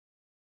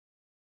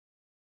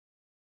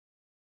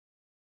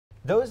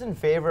Those in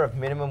favor of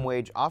minimum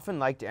wage often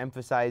like to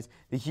emphasize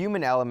the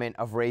human element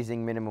of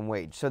raising minimum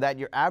wage so that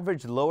your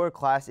average lower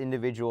class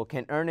individual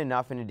can earn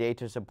enough in a day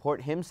to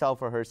support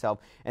himself or herself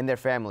and their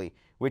family,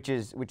 which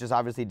is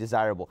obviously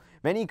desirable.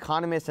 Many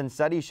economists and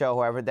studies show,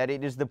 however, that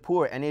it is the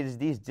poor and it is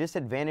these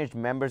disadvantaged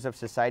members of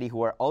society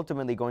who are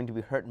ultimately going to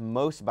be hurt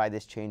most by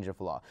this change of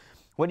law.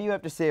 What do you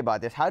have to say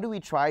about this? How do we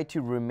try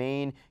to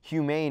remain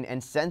humane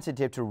and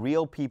sensitive to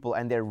real people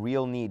and their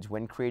real needs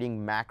when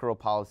creating macro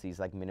policies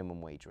like minimum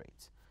wage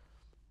rates?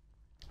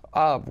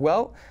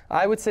 Well,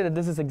 I would say that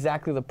this is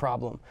exactly the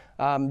problem.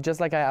 Just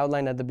like I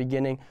outlined at the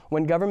beginning,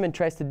 when government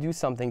tries to do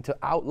something, to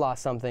outlaw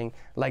something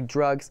like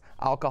drugs,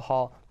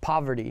 alcohol,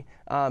 poverty,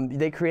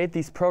 they create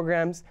these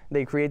programs,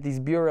 they create these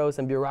bureaus,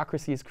 and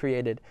bureaucracy is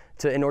created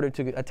in order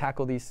to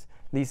tackle these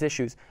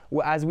issues.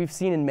 As we've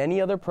seen in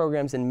many other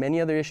programs and many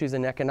other issues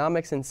in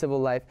economics and civil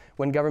life,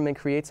 when government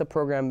creates a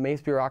program,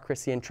 makes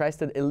bureaucracy, and tries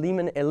to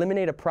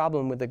eliminate a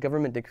problem with a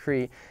government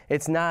decree,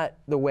 it's not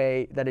the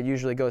way that it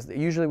usually goes.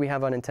 Usually we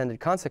have unintended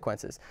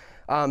consequences.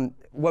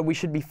 What we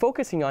should be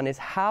focusing on is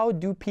how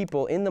do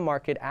people in the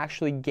market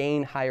actually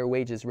gain higher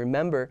wages?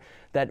 Remember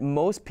that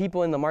most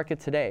people in the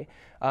market today,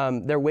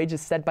 their wage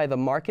is set by the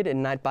market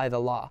and not by the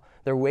law.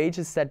 Their wage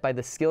is set by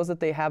the skills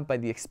that they have, by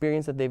the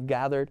experience that they've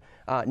gathered,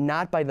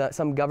 not by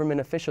some government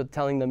official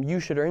telling them you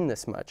should earn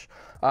this much.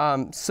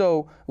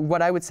 So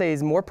what I would say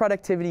is more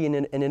productivity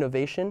and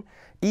innovation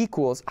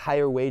equals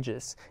higher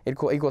wages. It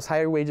equals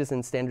higher wages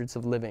and standards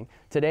of living.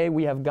 Today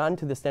we have gotten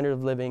to the standard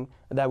of living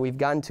that we've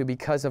gotten to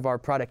because of our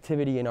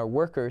productivity and our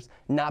workers,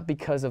 not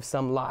because of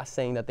some law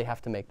saying that they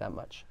have to make that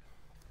much.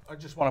 I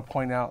just want to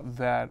point out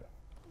that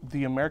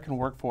the American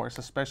workforce,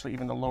 especially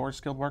even the lower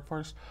skilled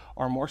workforce,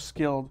 are more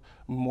skilled,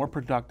 more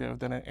productive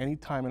than at any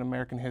time in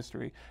American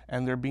history,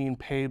 and they're being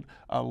paid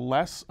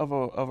less of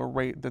a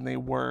rate than they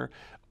were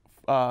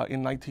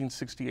in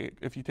 1968,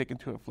 if you take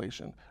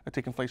inflation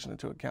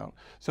into account.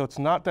 So it's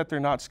not that they're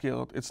not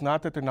skilled, it's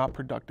not that they're not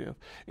productive,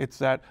 it's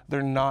that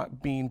they're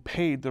not being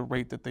paid the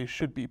rate that they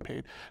should be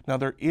paid. Now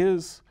there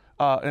is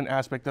an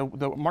aspect that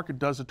the market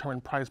does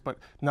determine price, but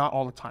not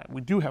all the time.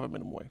 We do have a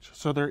minimum wage.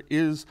 So there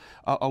is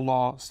a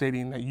law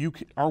stating that you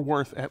are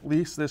worth at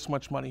least this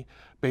much money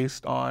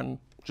based on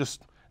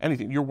just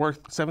anything. You're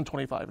worth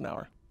 $7.25 an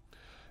hour.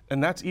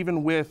 And that's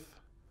even with,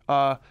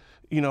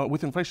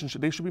 with inflation,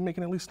 they should be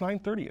making at least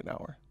 $9.30 an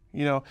hour.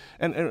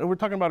 And we're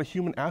talking about a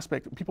human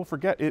aspect. People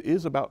forget it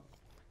is about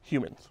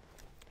humans.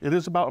 It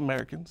is about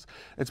Americans.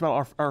 It's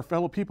about our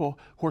fellow people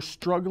who are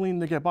struggling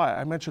to get by.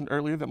 I mentioned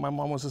earlier that my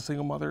mom was a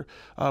single mother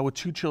with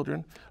 2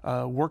 children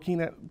working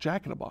at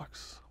Jack in the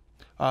Box.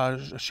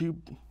 She,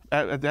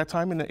 at that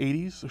time in the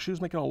 80s, she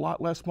was making a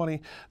lot less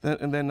money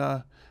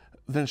than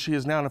she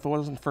is now. And if it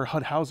wasn't for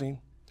HUD housing,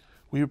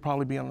 we would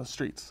probably be on the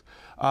streets.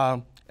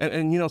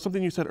 And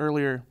something you said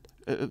earlier,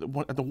 at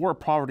the war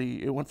of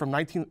poverty, it went from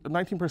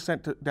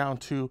 19% down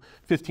to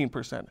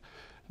 15%.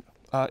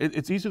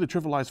 It's easy to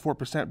trivialize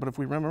 4%, but if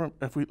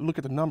we look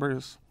at the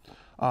numbers,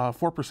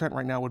 4%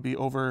 right now would be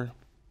over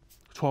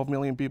 12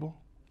 million people.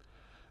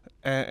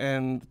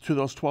 And to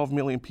those 12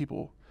 million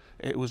people,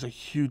 it was a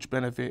huge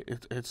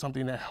benefit. It's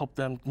something that helped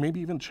them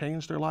maybe even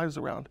change their lives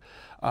around.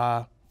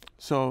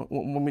 So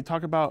when we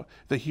talk about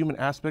the human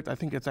aspect, I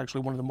think it's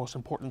actually one of the most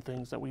important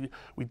things that we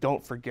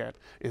don't forget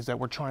is that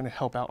we're trying to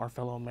help out our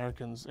fellow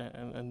Americans,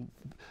 and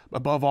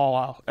above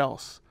all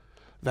else,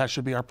 that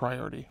should be our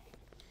priority.